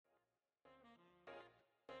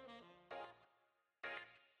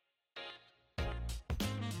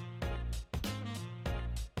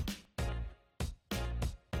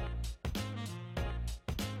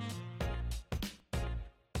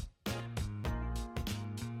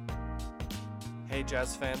Hey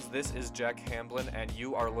Jazz fans, this is Jack Hamblin, and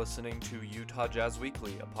you are listening to Utah Jazz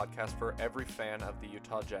Weekly, a podcast for every fan of the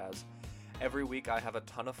Utah Jazz. Every week I have a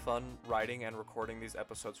ton of fun writing and recording these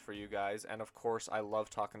episodes for you guys, and of course I love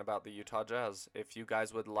talking about the Utah Jazz. If you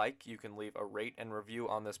guys would like, you can leave a rate and review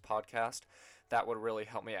on this podcast. That would really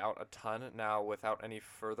help me out a ton. Now, without any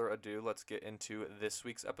further ado, let's get into this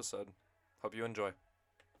week's episode. Hope you enjoy.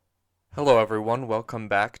 Hello everyone, welcome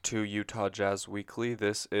back to Utah Jazz Weekly.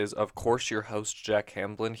 This is, of course, your host Jack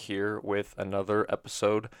Hamblin here with another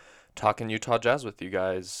episode talking Utah Jazz with you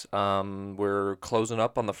guys. We're closing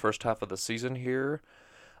up on the first half of the season here,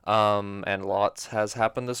 and lots has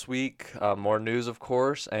happened this week. More news, of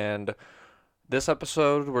course, and this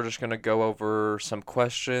episode we're just going to go over some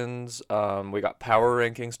questions. We got power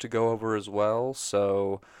rankings to go over as well,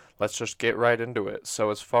 so let's just get right into it.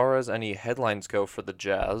 So as far as any headlines go for the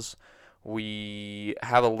Jazz, we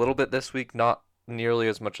have a little bit this week, not nearly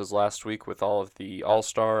as much as last week with all of the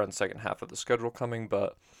All-Star and second half of the schedule coming,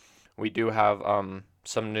 but we do have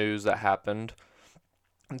some news that happened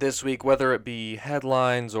this week, whether it be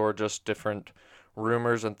headlines or just different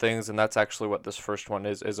rumors and things, and that's actually what this first one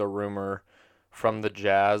is a rumor from the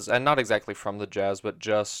Jazz, and not exactly from the Jazz, but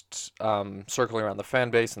just circling around the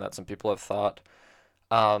fan base, and that some people have thought.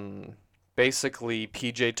 Basically,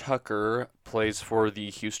 PJ Tucker plays for the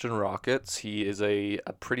Houston Rockets. He is a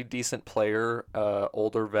pretty decent player,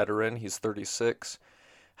 older veteran. He's 36,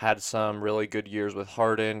 had some really good years with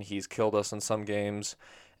Harden. He's killed us in some games,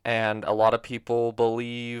 and a lot of people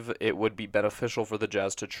believe it would be beneficial for the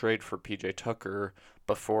Jazz to trade for PJ Tucker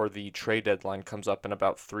before the trade deadline comes up in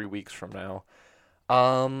about 3 weeks from now.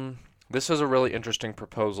 This is a really interesting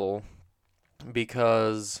proposal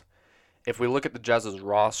because if we look at the Jazz's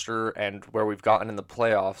roster and where we've gotten in the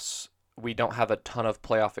playoffs, we don't have a ton of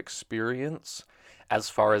playoff experience as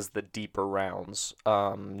far as the deeper rounds.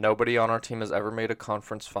 Nobody on our team has ever made a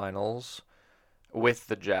conference finals with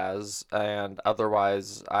the Jazz, and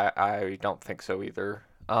otherwise, I don't think so either.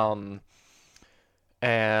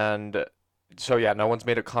 And so, yeah, no one's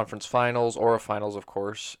made a conference finals or a finals, of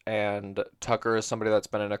course, and Tucker is somebody that's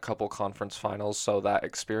been in a couple conference finals, so that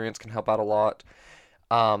experience can help out a lot.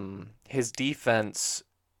 His defense,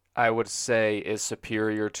 I would say, is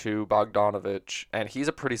superior to Bogdanovich, and he's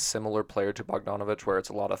a pretty similar player to Bogdanovich, where it's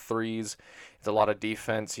a lot of threes, it's a lot of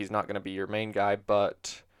defense. He's not going to be your main guy,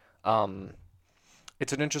 but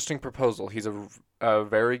it's an interesting proposal. He's a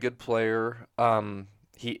very good player.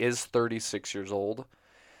 He is 36 years old,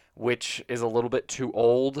 which is a little bit too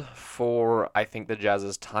old for, I think, the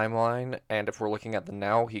Jazz's timeline, and if we're looking at the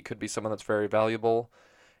now, he could be someone that's very valuable.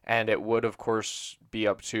 And it would, of course, be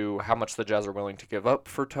up to how much the Jazz are willing to give up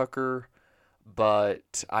for Tucker,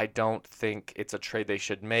 but I don't think it's a trade they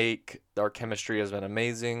should make. Our chemistry has been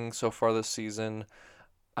amazing so far this season.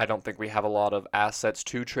 I don't think we have a lot of assets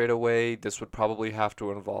to trade away. This would probably have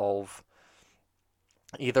to involve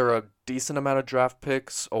either a decent amount of draft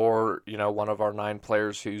picks or, one of our 9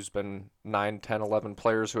 players who's been 9, 10, 11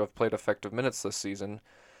 players who have played effective minutes this season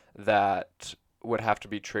that would have to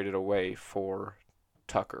be traded away for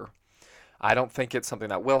Tucker. I don't think it's something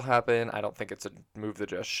that will happen. I don't think it's a move the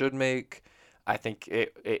Jazz should make. I think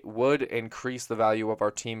it would increase the value of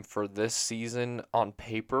our team for this season on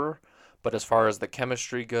paper, but as far as the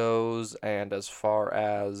chemistry goes and as far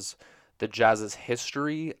as the Jazz's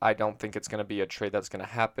history, I don't think it's going to be a trade that's going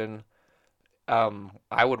to happen.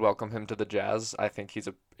 I would welcome him to the Jazz. I think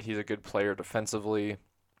he's a good player defensively.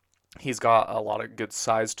 He's got a lot of good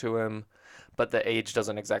size to him, but the age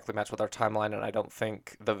doesn't exactly match with our timeline, and I don't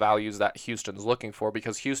think the values that Houston's looking for,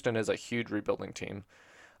 because Houston is a huge rebuilding team.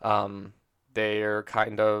 They're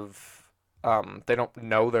kind of, they don't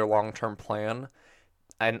know their long-term plan,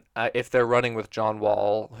 and if they're running with John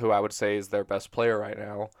Wall, who I would say is their best player right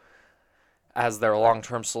now, as their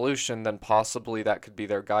long-term solution, then possibly that could be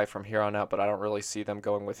their guy from here on out, but I don't really see them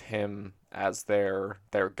going with him as their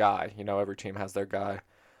guy. Every team has their guy.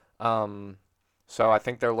 So I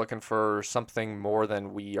think they're looking for something more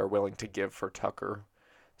than we are willing to give for Tucker.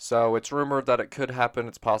 So it's rumored that it could happen.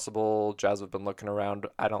 It's possible. Jazz have been looking around.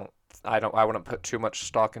 I wouldn't put too much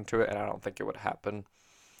stock into it, and I don't think it would happen.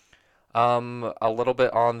 A little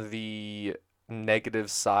bit on the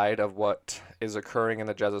negative side of what is occurring in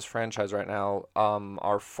the Jazz's franchise right now.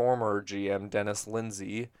 Our former GM, Dennis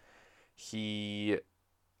Lindsey, he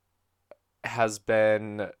has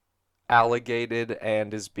been allegated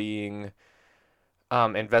and is being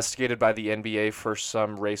investigated by the NBA for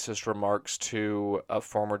some racist remarks to a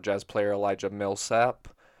former Jazz player, Elijah Millsap.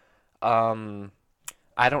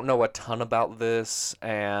 I don't know a ton about this,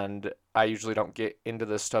 and I usually don't get into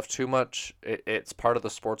this stuff too much. It's part of the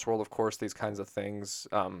sports world, of course, these kinds of things.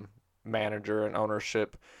 manager and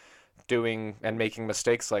ownership doing and making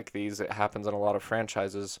mistakes like these. It happens in a lot of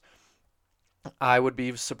franchises. I would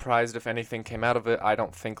be surprised if anything came out of it. I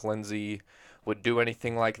don't think Lindsay would do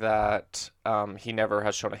anything like that. He never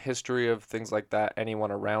has shown a history of things like that. Has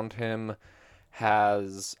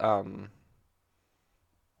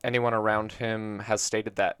anyone around him has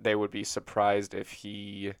stated that they would be surprised if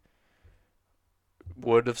he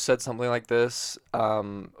would have said something like this.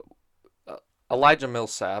 Elijah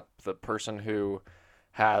Millsap, the person who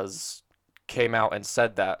has came out and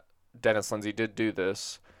said that Dennis Lindsay did do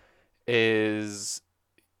this, is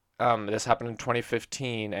this happened in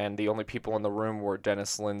 2015, and the only people in the room were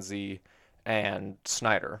Dennis Lindsay and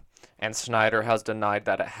Snyder. And Snyder has denied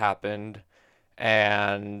that it happened.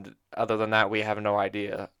 And other than that, we have no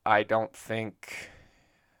idea. I don't think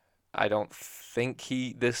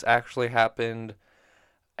this actually happened,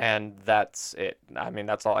 and that's it. I mean,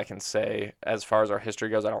 that's all I can say. As far as our history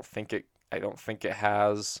goes, I don't think it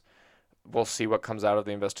has. We'll see what comes out of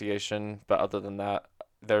the investigation, but other than that,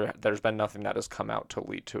 there's been nothing that has come out to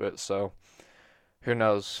lead to it. So who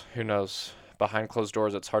knows? Who knows? Behind closed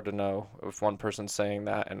doors, it's hard to know if one person's saying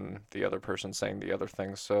that and the other person's saying the other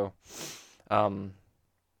thing. So um,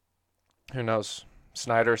 who knows?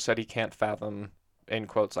 Snyder said he can't fathom, in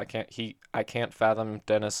quotes, I can't fathom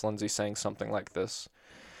Dennis Lindsay saying something like this.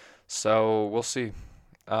 So we'll see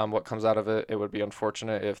what comes out of it. It would be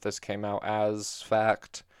unfortunate if this came out as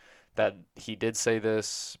fact that he did say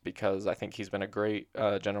this, because I think he's been a great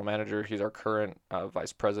general manager. He's our current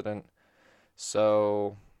vice president.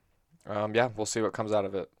 So yeah, we'll see what comes out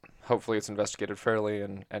of it. Hopefully, it's investigated fairly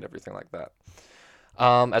and everything like that.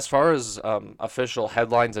 As far as official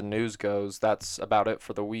headlines and news goes, that's about it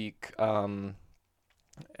for the week.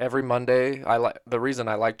 Every Monday, the reason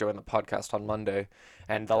I like doing the podcast on Monday,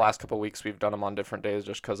 and the last couple of weeks we've done them on different days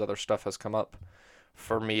just because other stuff has come up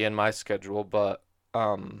for me in my schedule. But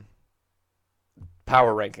um,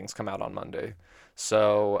 power rankings come out on Monday,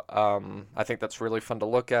 so I think that's really fun to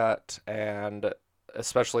look at, and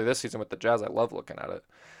especially this season with the Jazz, I love looking at it.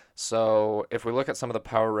 So if we look at some of the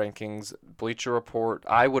power rankings, Bleacher Report,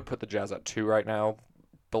 I would put the Jazz at 2 right now,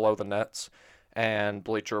 below the Nets. And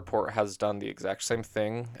Bleacher Report has done the exact same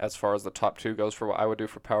thing as far as the top two goes for what I would do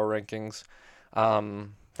for power rankings.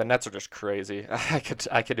 The Nets are just crazy.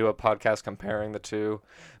 I could do a podcast comparing the two.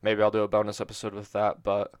 Maybe I'll do a bonus episode with that.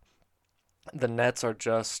 But the Nets are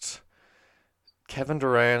just Kevin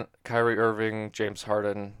Durant, Kyrie Irving, James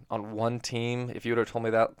Harden on one team. If you would have told me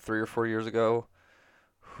that 3 or 4 years ago,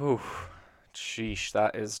 whew, sheesh,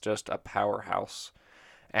 that is just a powerhouse.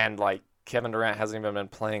 And like Kevin Durant hasn't even been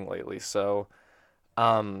playing lately, so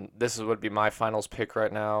would be my finals pick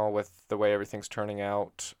right now with the way everything's turning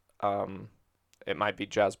out. Um, it might be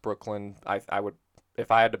Jazz Brooklyn. I would, if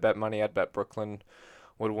I had to bet money, I'd bet Brooklyn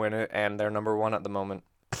would win it, and they're number one at the moment.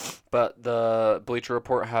 But the Bleacher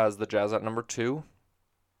Report has the Jazz at number two.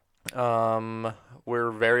 Um,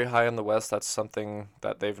 we're very high in the West. That's something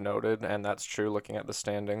that they've noted, and that's true looking at the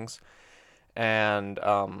standings. And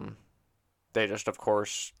they just, of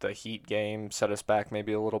course, the Heat game set us back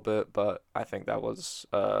maybe a little bit, but I think that was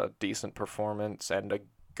a decent performance and a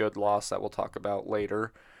good loss that we'll talk about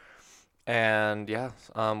later. And yeah,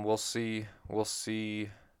 we'll see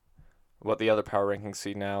what the other power rankings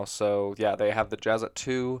see now. So yeah, they have the Jazz at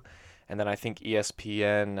 2, and then I think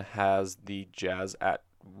ESPN has the Jazz at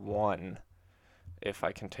 1. If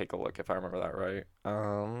I can take a look, if I remember that right.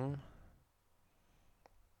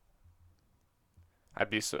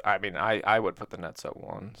 I mean, I would put the Nets at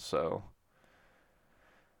 1. So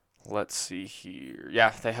let's see here.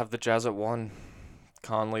 Yeah, they have the Jazz at 1.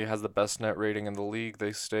 Conley has the best net rating in the league,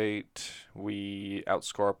 they state. We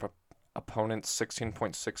outscore our opponents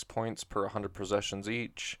 16.6 points per 100 possessions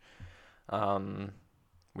each. Um,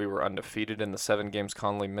 we were undefeated in the 7 games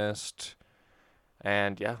Conley missed.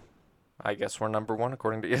 And yeah, I guess we're number one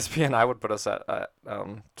according to ESPN. I would put us at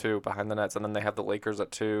 2 behind the Nets. And then they have the Lakers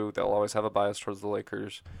at 2. They'll always have a bias towards the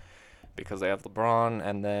Lakers because they have LeBron.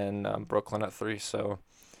 And then Brooklyn at 3. So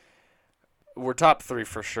we're top 3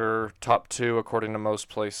 for sure. Top 2 according to most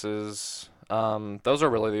places. Those are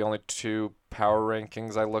really the only two power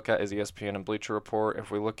rankings I look at, is ESPN and Bleacher Report.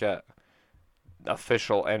 If we look at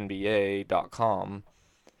official NBA.com,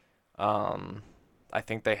 I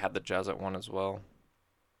think they had the Jazz at 1 as well.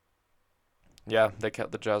 Yeah, they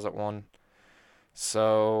kept the Jazz at 1.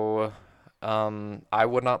 So I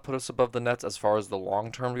would not put us above the Nets as far as the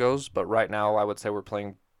long term goes, but right now I would say we're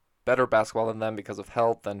playing better basketball than them because of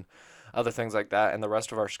health and other things like that. And the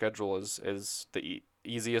rest of our schedule is the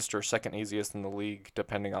easiest or second easiest in the league,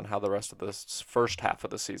 depending on how the rest of this first half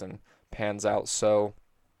of the season pans out. So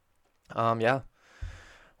yeah,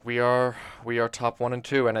 We are we are top 1 and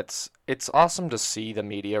 2, and it's awesome to see the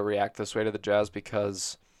media react this way to the Jazz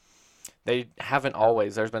because they haven't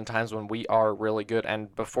always. There's been times when we are really good,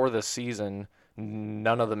 and before this season,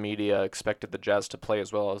 none of the media expected the Jazz to play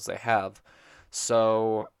as well as they have.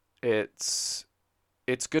 So it's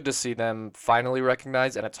it's good to see them finally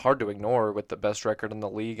recognize, and it's hard to ignore with the best record in the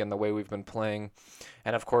league and the way we've been playing.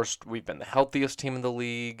 And of course, we've been the healthiest team in the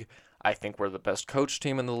league. I think we're the best coach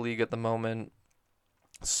team in the league at the moment.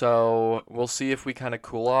 So we'll see if we kind of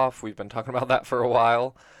cool off. We've been talking about that for a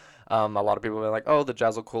while. A lot of people are like, "Oh, the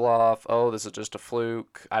Jazz will cool off. Oh, this is just a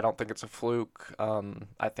fluke." I don't think it's a fluke.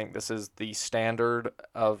 I think this is the standard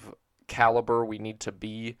of caliber we need to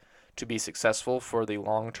be successful for the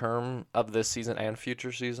long term of this season and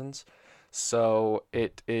future seasons. So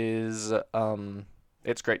it's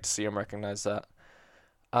great to see him recognize that.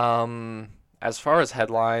 As far as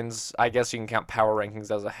headlines, I guess you can count power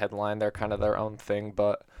rankings as a headline. They're kind of their own thing,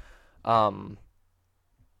 but um,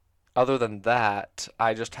 other than that,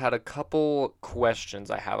 I just had a couple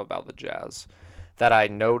questions I have about the Jazz that I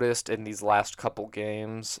noticed in these last couple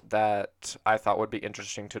games that I thought would be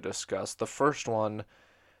interesting to discuss. The first one,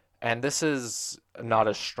 and this is not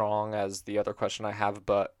as strong as the other question I have,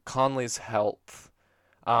 but Conley's health.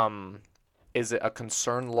 Um, is it a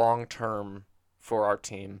concern long term for our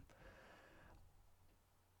team?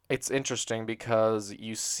 It's interesting because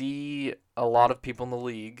you see a lot of people in the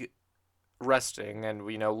league resting, and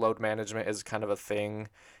we know load management is kind of a thing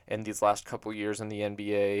in these last couple years in the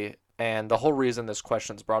NBA. And the whole reason this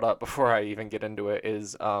question's brought up before I even get into it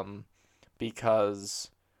is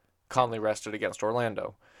because Conley rested against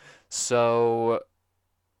Orlando. So,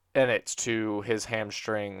 and it's to his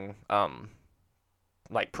hamstring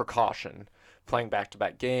like precaution, playing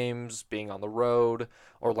back-to-back games, being on the road.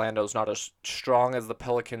 Orlando's not as strong as the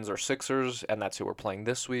Pelicans or Sixers, and that's who we're playing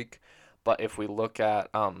this week. But if we look at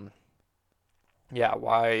yeah,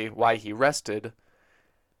 why he rested,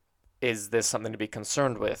 is this something to be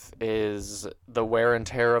concerned with? Is the wear and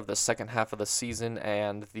tear of the second half of the season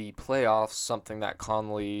and the playoffs something that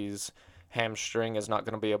Conley's hamstring is not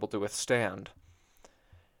going to be able to withstand?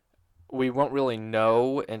 We won't really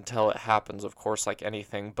know until it happens, of course, like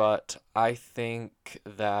anything, but I think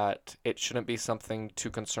that it shouldn't be something to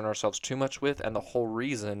concern ourselves too much with, and the whole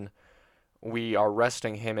reason we are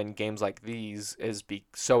resting him in games like these is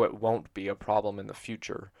so it won't be a problem in the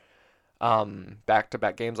future.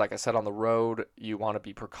 Back-to-back games, like I said, on the road, you want to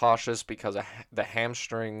be precautious because the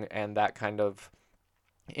hamstring and that kind of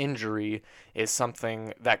injury is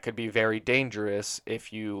something that could be very dangerous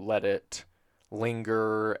if you let it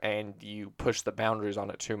linger and you push the boundaries on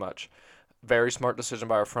it too much. Very smart decision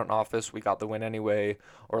by our front office. We got the win anyway.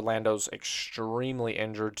 Orlando's extremely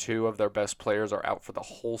injured. Two of their best players are out for the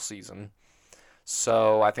whole season.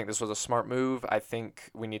 So I think this was a smart move. I think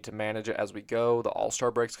we need to manage it as we go. The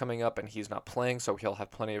All-Star break's coming up and he's not playing, so he'll have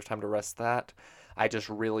plenty of time to rest that. I just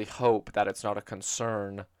really hope that it's not a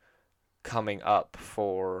concern coming up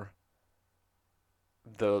for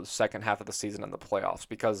the second half of the season and the playoffs,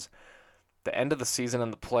 because the end of the season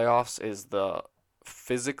and the playoffs is the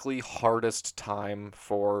physically hardest time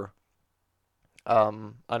for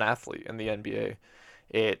an athlete in the NBA.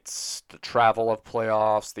 It's the travel of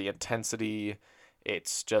playoffs, the intensity.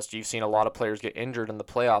 It's just you've seen a lot of players get injured in the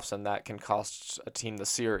playoffs, and that can cost a team the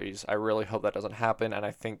series. I really hope that doesn't happen, and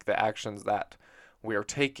I think the actions that we are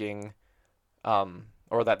taking,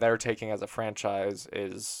 or that they're taking as a franchise,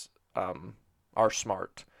 is are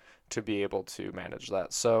smart to be able to manage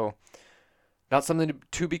that. So not something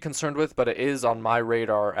to be concerned with, but it is on my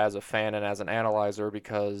radar as a fan and as an analyzer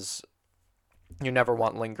because you never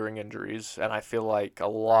want lingering injuries, and I feel like a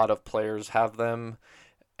lot of players have them,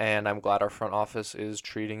 and I'm glad our front office is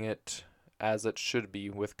treating it as it should be,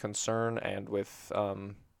 with concern and with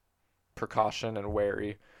precaution and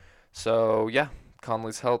wary. So yeah,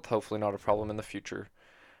 Conley's health hopefully not a problem in the future.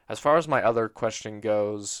 As far as my other question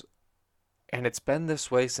goes, and it's been this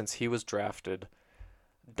way since he was drafted,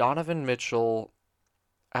 Donovan Mitchell,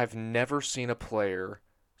 I've never seen a player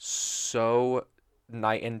so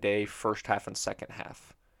night and day first half and second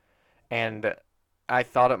half. And I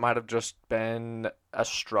thought it might have just been a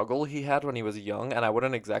struggle he had when he was young, and I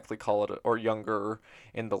wouldn't exactly call it, or younger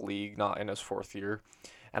in the league, not in his fourth year.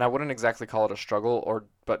 And I wouldn't exactly call it a struggle,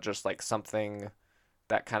 but just like something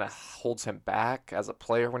that kind of holds him back as a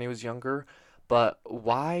player when he was younger. But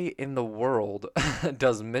why in the world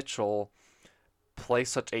does Mitchell play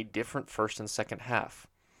such a different first and second half?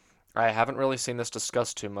 I haven't really seen this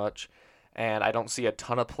discussed too much, and I don't see a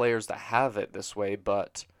ton of players that have it this way,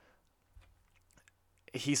 but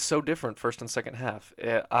he's so different first and second half.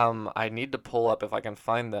 I need to pull up if I can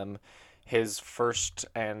find them his first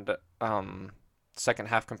and second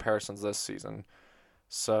half comparisons this season.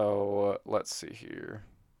 So let's see here.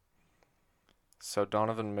 So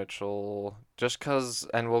Donovan Mitchell, just cause,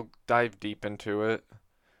 and we'll dive deep into it.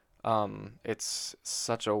 It's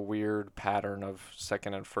such a weird pattern of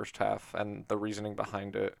second and first half, and the reasoning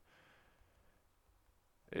behind it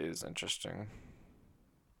is interesting.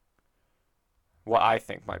 What I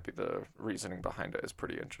think might be the reasoning behind it is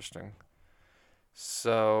pretty interesting.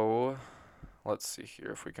 So let's see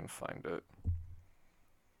here if we can find it.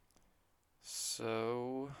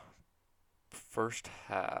 So first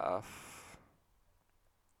half.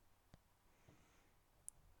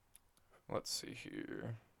 Let's see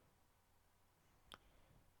here.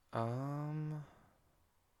 I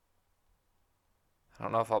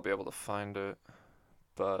don't know if I'll be able to find it,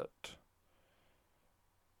 but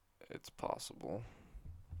it's possible.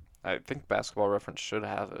 I think Basketball Reference should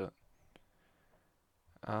have it.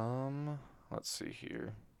 Let's see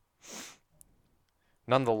here.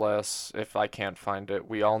 Nonetheless, if I can't find it,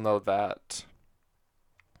 we all know that.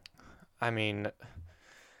 I mean,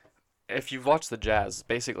 if you've watched the Jazz,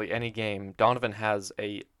 basically any game, Donovan has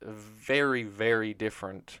a very, very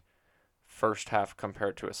different first half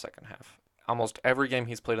compared to a second half. Almost every game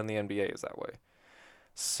he's played in the NBA is that way.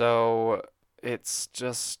 So it's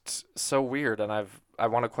just so weird, and I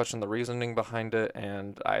want to question the reasoning behind it,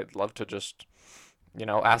 and I'd love to just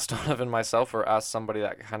ask Donovan myself or ask somebody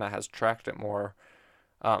that kind of has tracked it more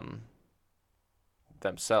um,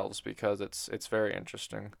 themselves because it's very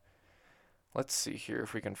interesting. Let's see here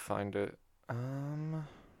if we can find it. Um,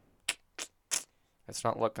 it's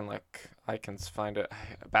not looking like I can find it.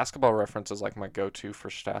 Basketball Reference is like my go-to for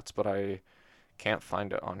stats, but I can't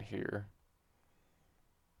find it on here.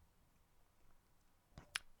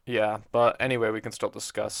 Yeah, but anyway, we can still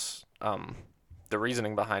discuss the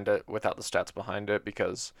reasoning behind it without the stats behind it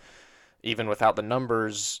because even without the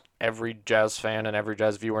numbers, every Jazz fan and every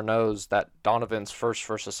Jazz viewer knows that Donovan's first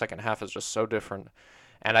versus second half is just so different.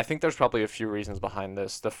 And I think there's probably a few reasons behind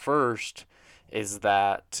this. The first is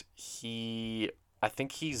that I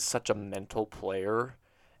think he's such a mental player.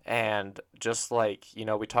 And just like,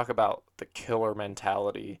 we talk about the killer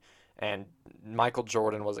mentality, and Michael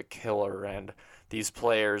Jordan was a killer, and these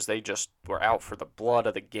players, they just were out for the blood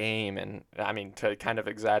of the game. And I mean, to kind of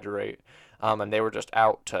exaggerate, and they were just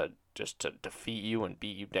to defeat you and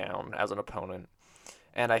beat you down as an opponent.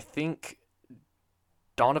 And I think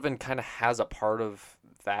Donovan kind of has a part of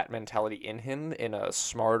that mentality in him in a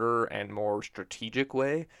smarter and more strategic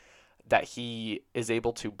way that he is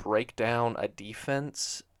able to break down a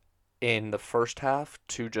defense in the first half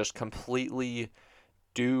to just completely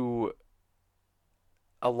do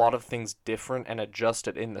a lot of things different and adjust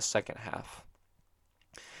it in the second half.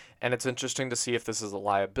 And it's interesting to see if this is a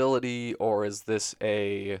liability or is this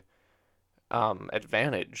a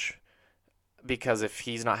advantage because if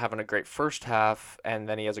he's not having a great first half and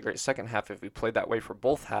then he has a great second half, if we played that way for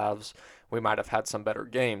both halves, we might have had some better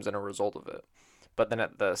games and a result of it. But then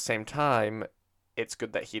at the same time, it's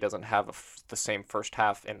good that he doesn't have the same first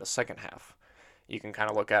half in the second half. You can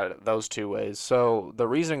kind of look at it those two ways. So the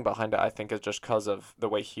reasoning behind it, I think, is just because of the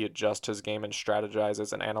way he adjusts his game and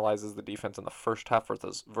strategizes and analyzes the defense in the first half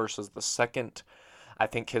versus the second. I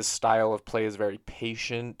think his style of play is very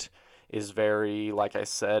patient, is very, like I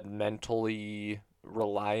said, mentally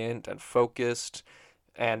reliant and focused.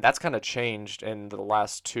 And that's kind of changed in the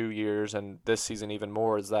last 2 years and this season even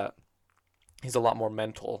more, is that he's a lot more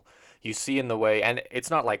mental. You see in the way, and it's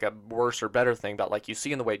not like a worse or better thing, but like you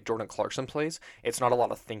see in the way Jordan Clarkson plays, it's not a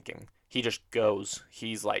lot of thinking. He just goes.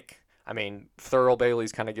 He's like, I mean, Thurl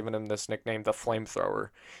Bailey's kind of given him this nickname, the flamethrower.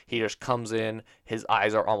 He just comes in, his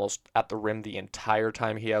eyes are almost at the rim the entire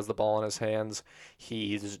time he has the ball in his hands.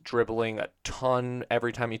 He's dribbling a ton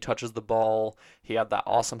every time he touches the ball. He had that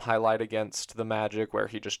awesome highlight against the Magic where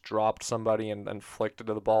he just dropped somebody and then flicked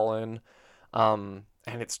the ball in. And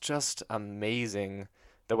it's just amazing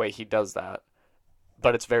the way he does that.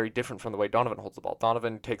 But it's very different from the way Donovan holds the ball.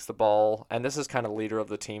 Donovan takes the ball, and this is kind of leader of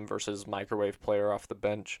the team versus microwave player off the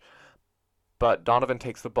bench. But Donovan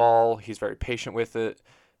takes the ball, he's very patient with it,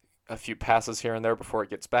 a few passes here and there before it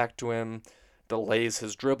gets back to him, delays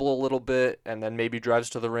his dribble a little bit, and then maybe drives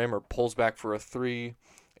to the rim or pulls back for a three.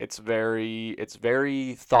 It's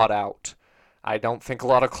very thought out. I don't think a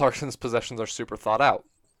lot of Clarkson's possessions are super thought out.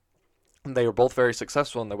 They are both very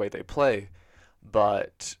successful in the way they play,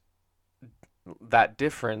 but that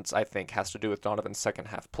difference, I think, has to do with Donovan's second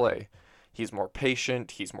half play. He's more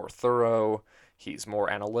patient, he's more thorough, he's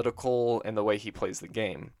more analytical in the way he plays the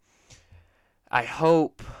game. I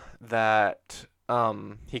hope that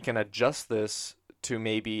he can adjust this to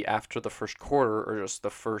maybe after the first quarter or just the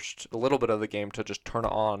first a little bit of the game to just turn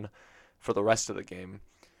it on for the rest of the game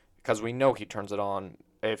because we know he turns it on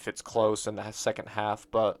if it's close in the second half,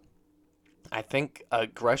 but I think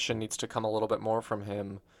aggression needs to come a little bit more from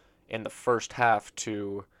him in the first half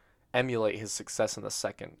to emulate his success in the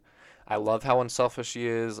second. I love how unselfish he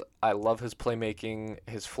is. I love his playmaking,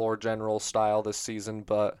 his floor general style this season,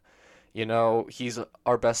 but he's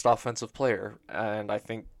our best offensive player, and I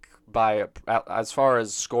think by as far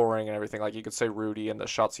as scoring and everything, like you could say Rudy and the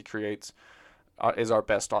shots he creates is our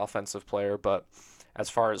best offensive player, but as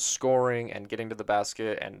far as scoring and getting to the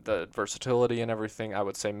basket and the versatility and everything, I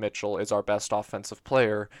would say Mitchell is our best offensive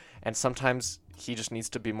player, and sometimes he just needs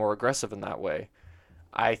to be more aggressive in that way.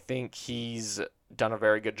 I think he's done a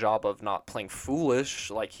very good job of not playing foolish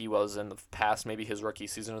like he was in the past, maybe his rookie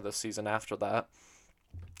season or the season after that,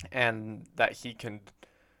 and that he can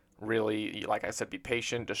really, like I said, be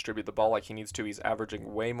patient, distribute the ball like he needs to. He's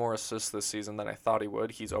averaging way more assists this season than I thought he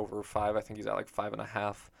would. He's over five. I think he's at like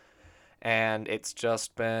 5.5. And it's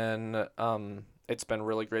been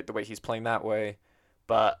really great the way he's playing that way.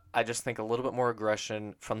 But I just think a little bit more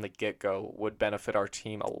aggression from the get-go would benefit our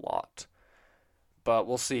team a lot. But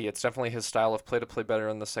we'll see. It's definitely his style of play to play better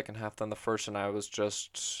in the second half than the first, and I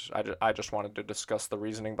just wanted to discuss the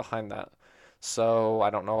reasoning behind that. So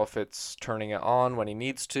I don't know if it's turning it on when he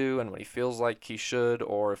needs to and when he feels like he should,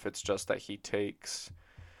 or if it's just that he takes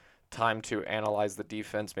time to analyze the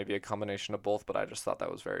defense, maybe a combination of both, but I just thought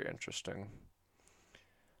that was very interesting.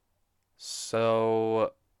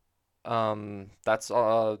 So, that's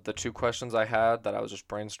the two questions I had that I was just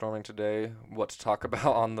brainstorming today, what to talk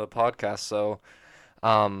about on the podcast. So,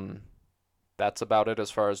 um, that's about it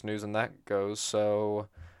as far as news and that goes. So,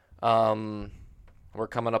 um, we're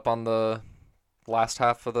coming up on the last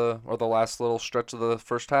half of the last little stretch of the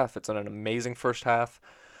first half. It's an amazing first half.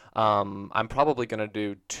 I'm probably gonna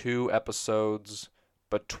do two episodes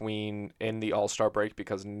between in the All-Star break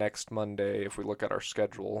because next Monday, if we look at our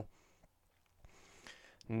schedule,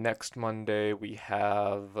 next Monday we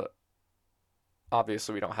have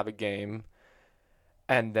obviously we don't have a game,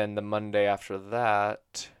 and then the Monday after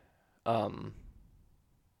that, um,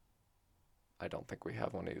 I don't think we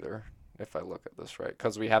have one either. If I look at this right,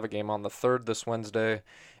 because we have a game on the 3rd this Wednesday,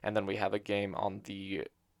 and then we have a game on the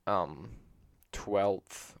um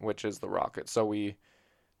 12th, which is the Rockets. So we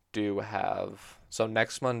do have. So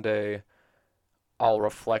next Monday, I'll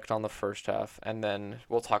reflect on the first half, and then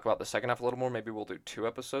we'll talk about the second half a little more. Maybe we'll do two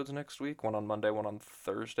episodes next week, one on Monday, one on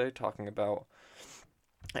Thursday, talking about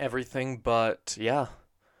everything. But yeah,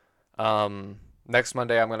 next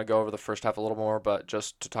Monday I'm going to go over the first half a little more, but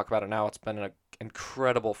just to talk about it now, it's been an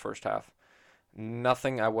incredible first half.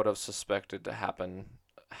 Nothing I would have suspected to happen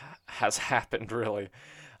has happened really.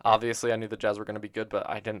 Obviously, I knew the Jazz were going to be good, but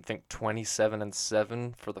I didn't think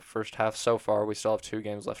 27-7 for the first half so far. We still have two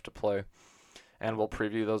games left to play, and we'll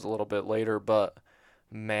preview those a little bit later. But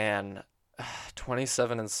man,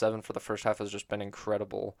 27-7 for the first half has just been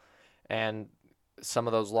incredible, and some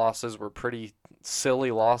of those losses were pretty silly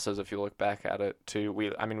losses if you look back at it. We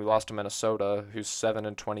lost to Minnesota, who's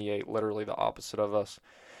 7-28, literally the opposite of us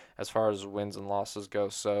as far as wins and losses go.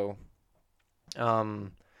 So,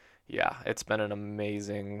 um, yeah, it's been an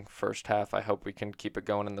amazing first half. I hope we can keep it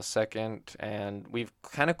going in the second, and we've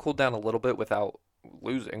kind of cooled down a little bit without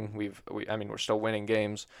losing. We're still winning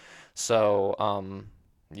games. So,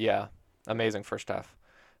 yeah, amazing first half.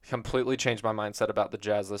 Completely changed my mindset about the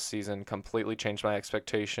Jazz this season. Completely changed my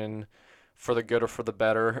expectation for the good or for the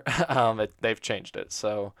better. They've changed it.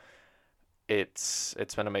 So it's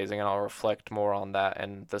been amazing, and I'll reflect more on that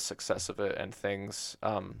and the success of it and things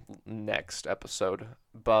next episode.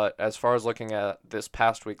 But as far as looking at this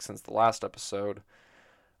past week since the last episode,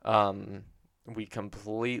 we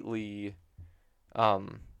completely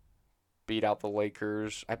beat out the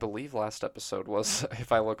Lakers. I believe last episode was,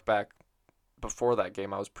 if I look back before that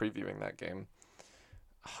game, I was previewing that game.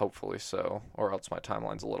 Hopefully so, or else my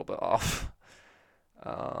timeline's a little bit off.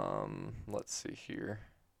 Let's see here.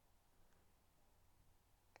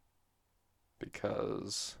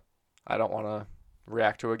 Because I don't want to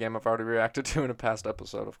react to a game I've already reacted to in a past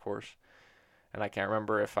episode, of course. And I can't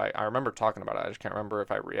remember if I remember talking about it. I just can't remember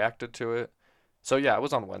if I reacted to it. So yeah, it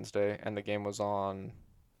was on Wednesday, and the game was on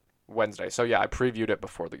Wednesday. So yeah, I previewed it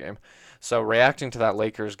before the game. So reacting to that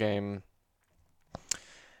Lakers game,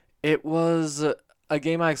 it was a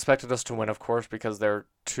game I expected us to win, of course, because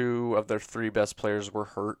two of their three best players were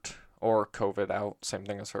hurt or COVID out. Same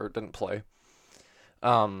thing as hurt, didn't play.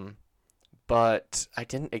 Um, but I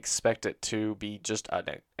didn't expect it to be just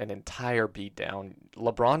an entire beatdown.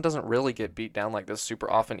 LeBron doesn't really get beat down like this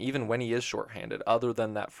super often, even when he is shorthanded, other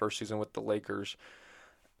than that first season with the Lakers,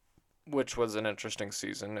 which was an interesting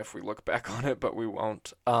season if we look back on it, but we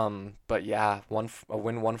won't. But yeah, a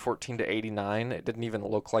win 114 to 89. It didn't even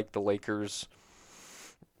look like the Lakers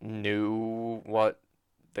knew what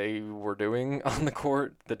they were doing on the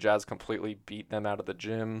court. The Jazz completely beat them out of the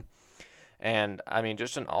gym. And I mean,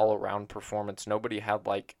 just an all around performance. Nobody had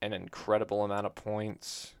like an incredible amount of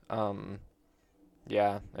points.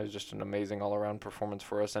 Yeah, it was just an amazing all around performance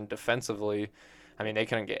for us. And defensively, I mean, they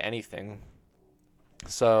couldn't get anything.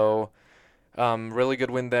 So, really good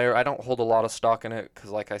win there. I don't hold a lot of stock in it because,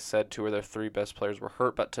 like I said, two of their three best players were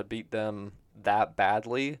hurt. But to beat them that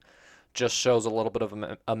badly just shows a little bit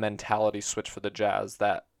of a mentality switch for the Jazz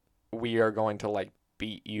that we are going to like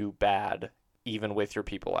beat you bad even with your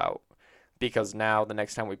people out. Because now the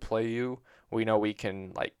next time we play you, we know we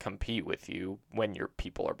can like compete with you when your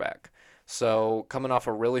people are back. So coming off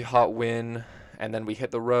a really hot win, and then we hit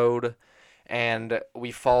the road, and we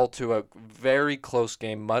fall to a very close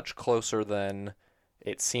game, much closer than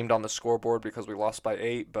it seemed on the scoreboard because we lost by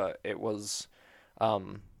 8, but it was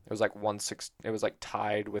like 1-6. It was like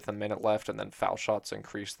tied with a minute left, and then foul shots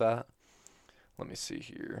increased that. Let me see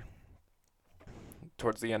here.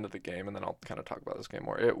 Towards the end of the game, and then I'll kind of talk about this game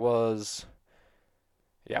more. It was,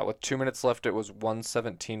 yeah, with 2 minutes left, it was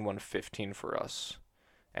 117, 115 for us,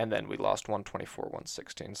 and then we lost 124,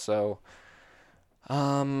 116. So,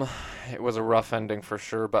 it was a rough ending for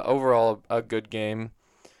sure, but overall a good game.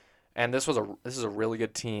 And this is a really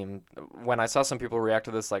good team. When I saw some people react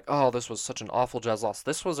to this like, "Oh, this was such an awful Jazz loss."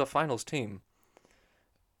 This was a finals team,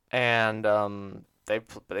 and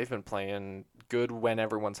they've been playing good when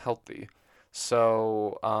everyone's healthy.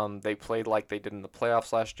 So they played like they did in the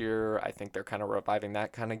playoffs last year. I think they're kind of reviving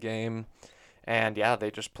that kind of game. And yeah,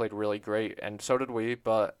 they just played really great, and so did we.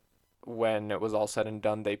 But when it was all said and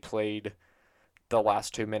done, they played the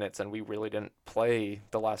last 2 minutes, and we really didn't play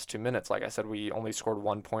the last 2 minutes. Like I said, we only scored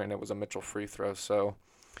 1 point, and it was a Mitchell free throw. So,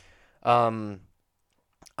 um,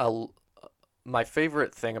 a, my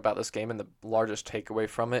favorite thing about this game and the largest takeaway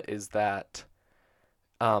from it is that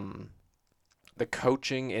um, the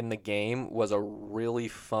coaching in the game was a really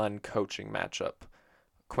fun coaching matchup.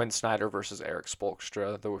 Quinn Snyder versus Eric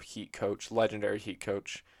Spoelstra, the Heat coach, legendary Heat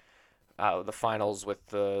coach. The finals with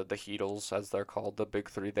the Heatles, as they're called, the big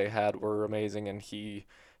three they had were amazing, and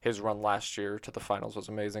his run last year to the finals was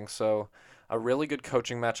amazing. So a really good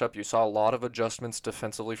coaching matchup. You saw a lot of adjustments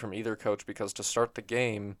defensively from either coach because to start the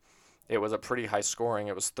game, it was a pretty high scoring.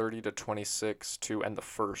 It was 30 to 26 to end the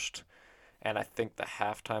first. And I think the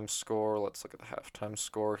halftime score, let's look at the halftime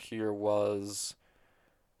score here, was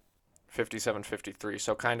 57-53.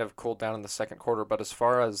 So kind of cooled down in the second quarter. But as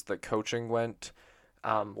far as the coaching went,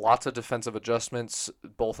 lots of defensive adjustments.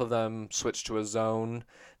 Both of them switched to a zone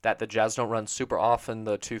that the Jazz don't run super often,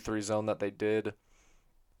 the 2-3 zone that they did.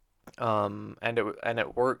 And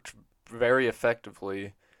it worked very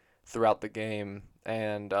effectively throughout the game.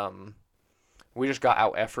 And we just got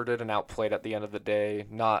out efforted and outplayed at the end of the day.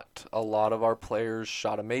 Not a lot of our players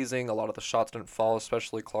shot amazing. A lot of the shots didn't fall,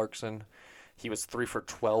 especially Clarkson. He was 3 for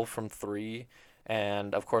 12 from 3.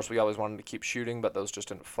 And of course, we always wanted to keep shooting, but those just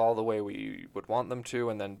didn't fall the way we would want them to.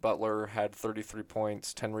 And then Butler had 33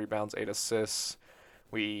 points, 10 rebounds, 8 assists.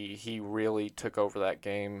 He really took over that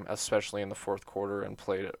game, especially in the fourth quarter, and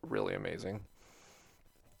played it really amazing.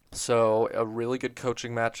 So a really good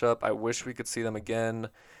coaching matchup. I wish we could see them again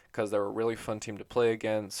because they're a really fun team to play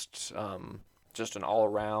against. Just an all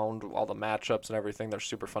around, all the matchups and everything. They're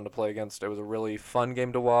super fun to play against. It was a really fun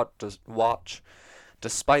game to watch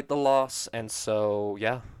despite the loss. And so,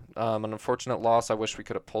 yeah, an unfortunate loss. I wish we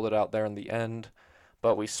could have pulled it out there in the end,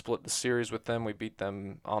 but we split the series with them. We beat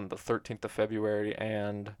them on the 13th of February,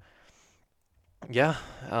 and yeah,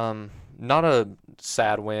 not a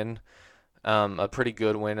sad win, a pretty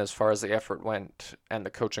good win as far as the effort went and the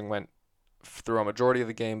coaching went through a majority of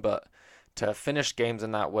the game, but to finish games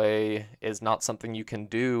in that way is not something you can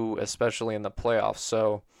do, especially in the playoffs.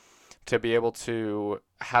 So to be able to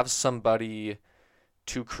have somebody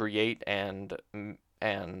to create and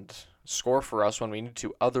score for us when we need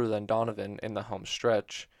to, other than Donovan in the home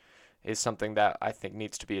stretch, is something that I think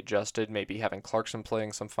needs to be adjusted. Maybe having Clarkson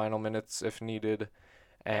playing some final minutes if needed,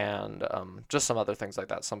 and just some other things like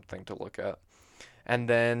that, something to look at. And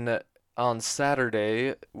then on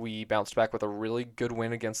Saturday, we bounced back with a really good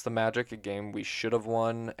win against the Magic, a game we should have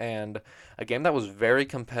won, and a game that was very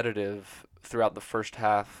competitive throughout the first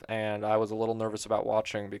half, and I was a little nervous about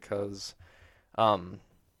watching because um,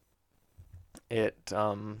 it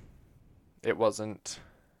it wasn't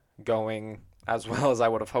going as well as I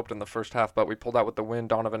would have hoped in the first half, but we pulled out with the win.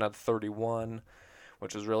 Donovan had 31,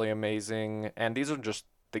 which is really amazing. And these are just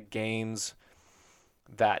the games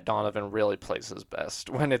that Donovan really plays his best.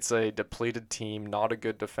 When it's a depleted team, not a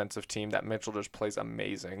good defensive team, that Mitchell just plays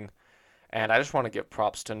amazing. And I just want to give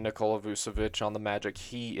props to Nikola Vucevic on the Magic.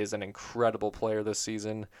 He is an incredible player this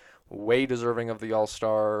season, way deserving of the All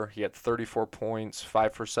Star. He had 34 points,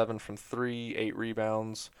 5 for 7 from 3, 8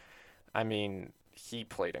 rebounds. I mean, he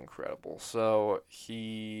played incredible. So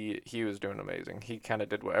he was doing amazing. He kind of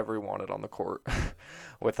did whatever he wanted on the court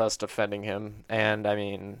with us defending him. And I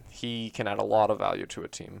mean, he can add a lot of value to a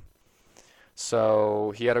team.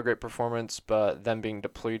 So he had a great performance, but them being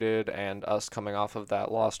depleted and us coming off of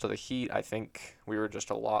that loss to the Heat, I think we were just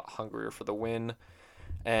a lot hungrier for the win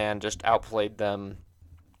and just outplayed them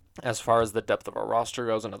as far as the depth of our roster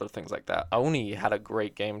goes and other things like that. Oni had a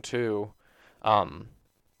great game too. Um,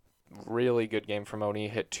 Really good game from Oni.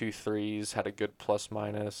 Hit two threes, had a good plus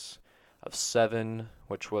minus of 7,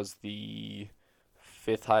 which was the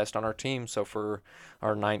fifth highest on our team. So for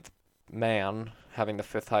our ninth man, having the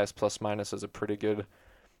fifth highest plus minus is a pretty good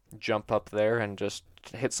jump up there, and just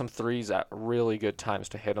hit some threes at really good times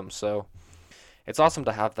to hit them. So it's awesome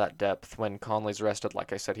to have that depth when Conley's rested.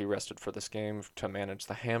 Like I said, he rested for this game to manage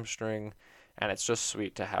the hamstring, and it's just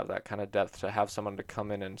sweet to have that kind of depth, to have someone to come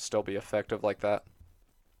in and still be effective like that.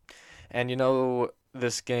 And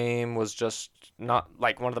this game was just not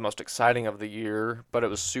like one of the most exciting of the year, but it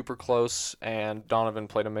was super close, and Donovan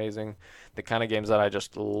played amazing. The kind of games that I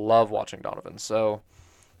just love watching Donovan. So,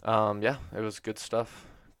 yeah, it was good stuff.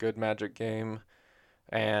 Good Magic game.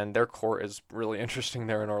 And their court is really interesting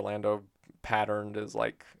there in Orlando. Patterned is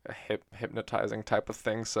like a hypnotizing type of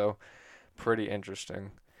thing, so pretty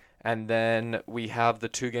interesting. And then we have the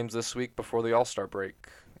two games this week before the All Star break.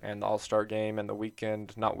 And the All Star game and the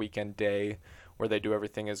weekend, not weekend day, where they do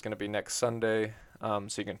everything is going to be next Sunday. So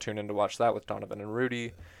you can tune in to watch that with Donovan and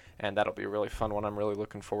Rudy. And that'll be a really fun one. I'm really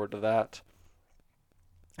looking forward to that.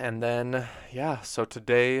 And then, yeah, so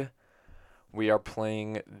today we are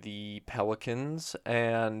playing the Pelicans,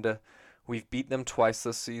 and we've beat them twice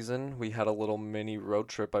this season. We had a little mini road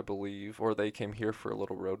trip, I believe, or they came here for a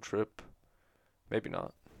little road trip. Maybe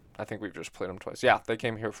not. I think we've just played them twice. Yeah, they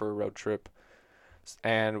came here for a road trip,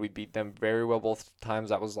 and we beat them very well both times.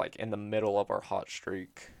 That was like in the middle of our hot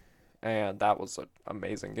streak, and that was an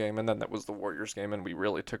amazing game. And then that was the Warriors game, and we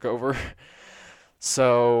really took over.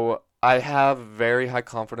 So I have very high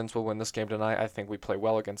confidence we'll win this game tonight. I think we play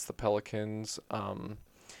well against the Pelicans.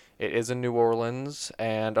 It is in New Orleans,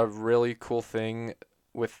 and a really cool thing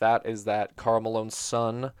with that is that Karl Malone's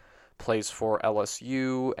son plays for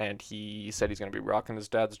LSU, and he said he's going to be rocking his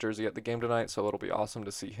dad's jersey at the game tonight, so it'll be awesome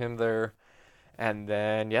to see him there. And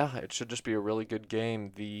then, yeah, it should just be a really good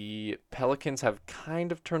game. The Pelicans have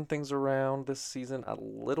kind of turned things around this season a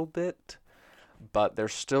little bit, but they're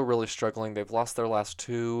still really struggling. They've lost their last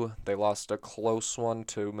two. They lost a close one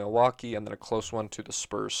to Milwaukee and then a close one to the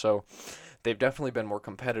Spurs. So they've definitely been more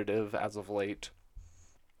competitive as of late.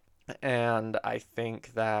 And I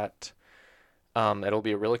think that it'll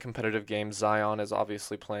be a really competitive game. Zion is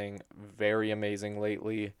obviously playing very amazing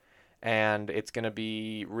lately, and it's going to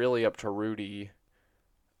be really up to Rudy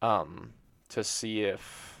to see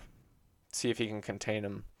if he can contain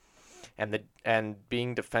him. And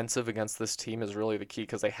being defensive against this team is really the key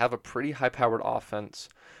because they have a pretty high-powered offense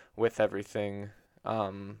with everything.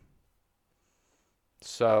 Um,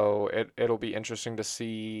 so it'll be interesting to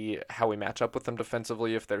see how we match up with them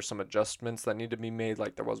defensively, if there's some adjustments that need to be made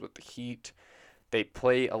like there was with the Heat. They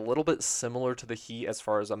play a little bit similar to the Heat as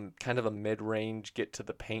far as a kind of a mid-range, get to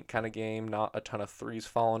the paint kind of game, not a ton of threes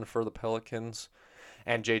falling for the Pelicans.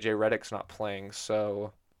 And JJ Redick's not playing,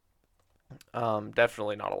 so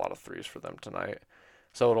definitely not a lot of threes for them tonight.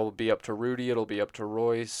 So it'll be up to Rudy, it'll be up to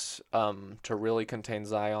Royce to really contain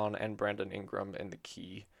Zion and Brandon Ingram in the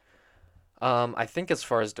key. I think as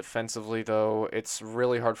far as defensively, though, it's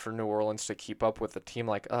really hard for New Orleans to keep up with a team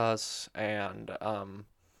like us, and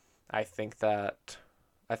I think that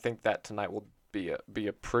I think that tonight will be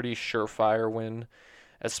a pretty surefire win,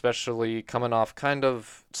 especially coming off kind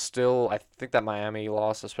of still. I think that Miami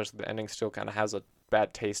loss, especially the ending, still kind of has a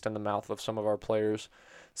bad taste in the mouth of some of our players.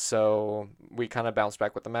 So we kind of bounced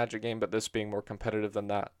back with the Magic game, but this being more competitive than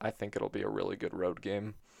that, I think it'll be a really good road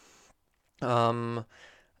game. Um,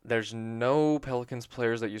 there's no Pelicans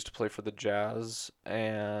players that used to play for the Jazz,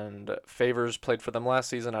 and Favors played for them last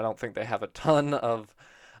season. I don't think they have a ton of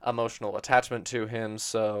emotional attachment to him,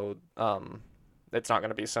 so it's not going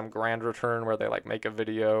to be some grand return where they like make a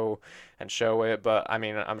video and show it. But I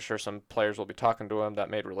mean, I'm sure some players will be talking to him that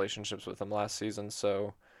made relationships with him last season,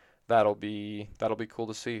 so that'll be cool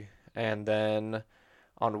to see. And then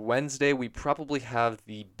on Wednesday, we probably have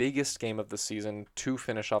the biggest game of the season to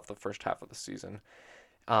finish off the first half of the season.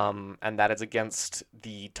 And that is against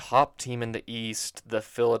the top team in the East, the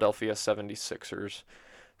Philadelphia 76ers.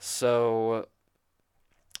 So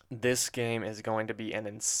this game is going to be an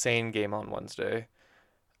insane game on Wednesday.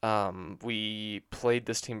 We played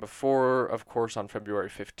this team before, of course, on February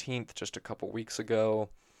 15th, just a couple weeks ago,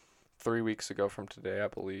 3 weeks ago from today, I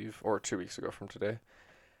believe, or 2 weeks ago from today.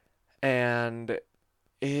 And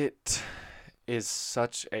it is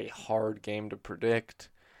such a hard game to predict,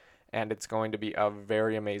 and it's going to be a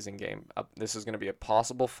very amazing game. This is going to be a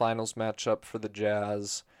possible finals matchup for the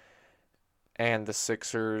Jazz and the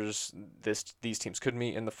Sixers. These teams could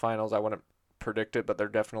meet in the finals. I wouldn't predict it, but they're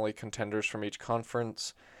definitely contenders from each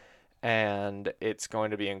conference, and it's going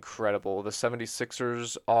to be incredible. The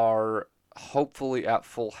 76ers are hopefully at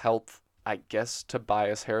full health. I guess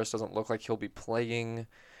Tobias Harris doesn't look like he'll be playing.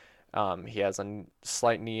 He has a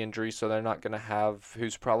slight knee injury, so they're not going to have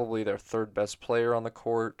who's probably their third best player on the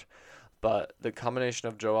court. But the combination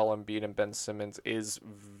of Joel Embiid and Ben Simmons is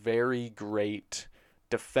very great.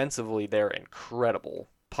 Defensively, they're incredible.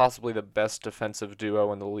 Possibly the best defensive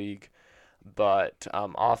duo in the league. But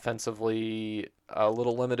offensively, a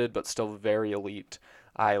little limited, but still very elite.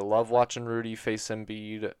 I love watching Rudy face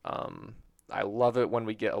Embiid. I love it when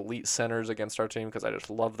we get elite centers against our team because I just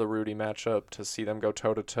love the Rudy matchup to see them go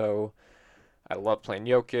toe to toe. I love playing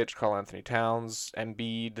Jokic, Karl Anthony Towns,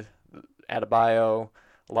 Embiid, Adebayo.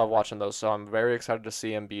 Love watching those. So I'm very excited to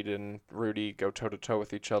see Embiid and Rudy go toe to toe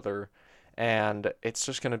with each other. And it's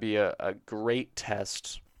just going to be a great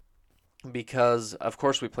test because, of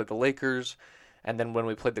course, we played the Lakers. And then when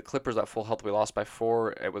we played the Clippers at full health, we lost by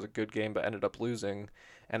 4. It was a good game, but ended up losing.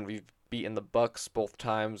 And we've beaten the Bucks both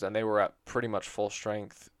times, and they were at pretty much full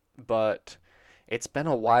strength. But it's been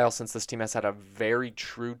a while since this team has had a very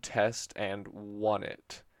true test and won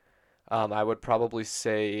it. I would probably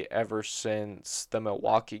say ever since the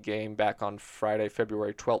Milwaukee game back on Friday,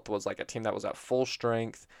 February 12th, was like a team that was at full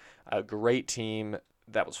strength, a great team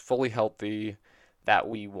that was fully healthy that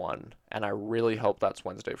we won. And I really hope that's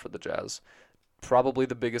Wednesday for the Jazz. Probably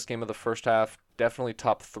the biggest game of the first half, definitely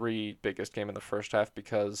top 3 biggest game in the first half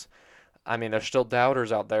because I mean, there's still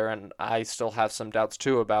doubters out there, and I still have some doubts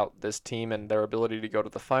too about this team and their ability to go to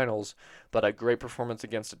the finals. But a great performance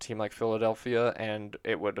against a team like Philadelphia, and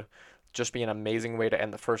it would just be an amazing way to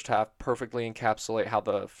end the first half, perfectly encapsulate how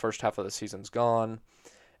the first half of the season's gone,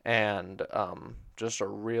 and just a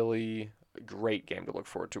really great game to look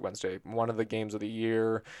forward to Wednesday. One of the games of the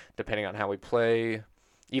year, depending on how we play.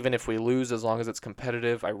 Even if we lose, as long as it's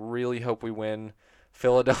competitive, I really hope we win.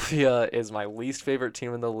 Philadelphia is my least favorite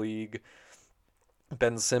team in the league.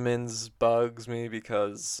 Ben Simmons bugs me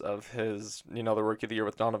because of his, the rookie of the year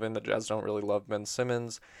with Donovan. The Jazz don't really love Ben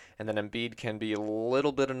Simmons. And then Embiid can be a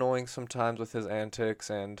little bit annoying sometimes with his antics.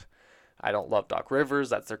 And I don't love Doc Rivers.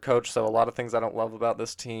 That's their coach. So a lot of things I don't love about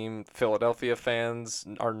this team. Philadelphia fans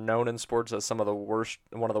are known in sports as one of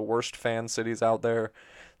the worst fan cities out there.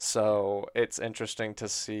 So it's interesting to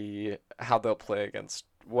see how they'll play against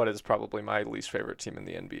what is probably my least favorite team in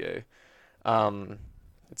the NBA.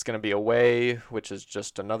 It's going to be away, which is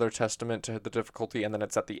just another testament to the difficulty, and then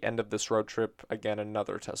it's at the end of this road trip, again,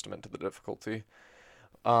 another testament to the difficulty.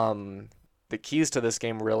 The keys to this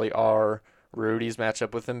game really are Rudy's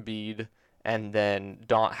matchup with Embiid, and then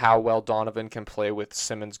how well Donovan can play with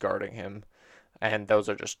Simmons guarding him. And those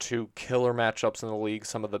are just 2 killer matchups in the league,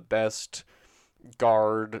 some of the best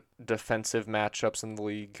guard defensive matchups in the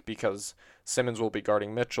league because Simmons will be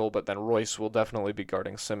guarding Mitchell, but then Royce will definitely be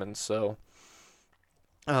guarding Simmons. So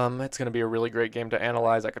it's going to be a really great game to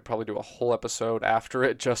analyze. I could probably do a whole episode after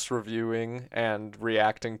it just reviewing and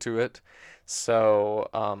reacting to it. So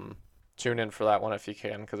tune in for that one if you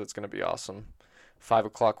can because it's going to be awesome. 5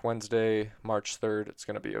 o'clock Wednesday, March 3rd. It's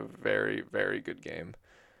going to be a very, very good game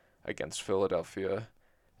against Philadelphia.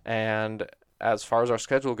 And as far as our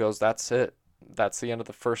schedule goes, that's it. That's the end of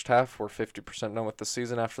the first half. We're 50% done with the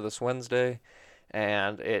season after this Wednesday.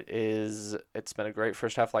 And it's been a great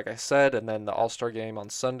first half, like I said. And then the All-Star game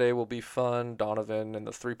on Sunday will be fun. Donovan in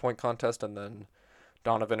the three-point contest, and then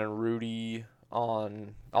Donovan and Rudy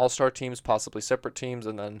on All-Star teams, possibly separate teams,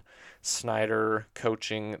 and then Snyder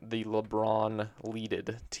coaching the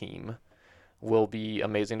LeBron-leaded team will be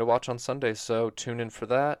amazing to watch on Sunday. So tune in for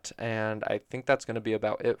that. And I think that's going to be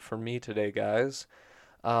about it for me today, guys.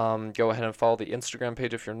 Go ahead and follow the Instagram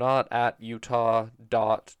page if you're not at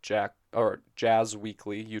Jazz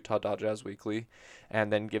Weekly, Utah.Jazz Weekly,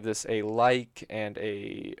 and then give this a like and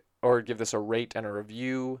or give this a rate and a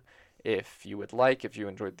review if you would like, if you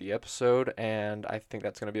enjoyed the episode. And I think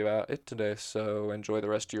that's going to be about it today. So enjoy the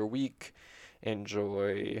rest of your week.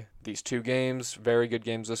 Enjoy these two games, very good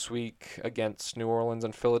games this week against New Orleans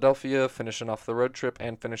and Philadelphia, finishing off the road trip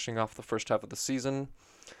and finishing off the first half of the season.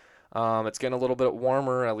 It's getting a little bit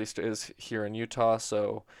warmer, at least it is here in Utah,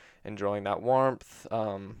 so enjoying that warmth.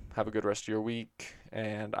 Have a good rest of your week,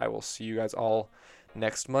 and I will see you guys all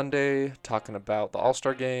next Monday talking about the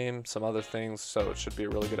All-Star game, some other things, so it should be a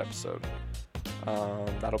really good episode.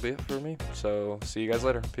 That'll be it for me, so see you guys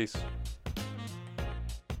later. Peace.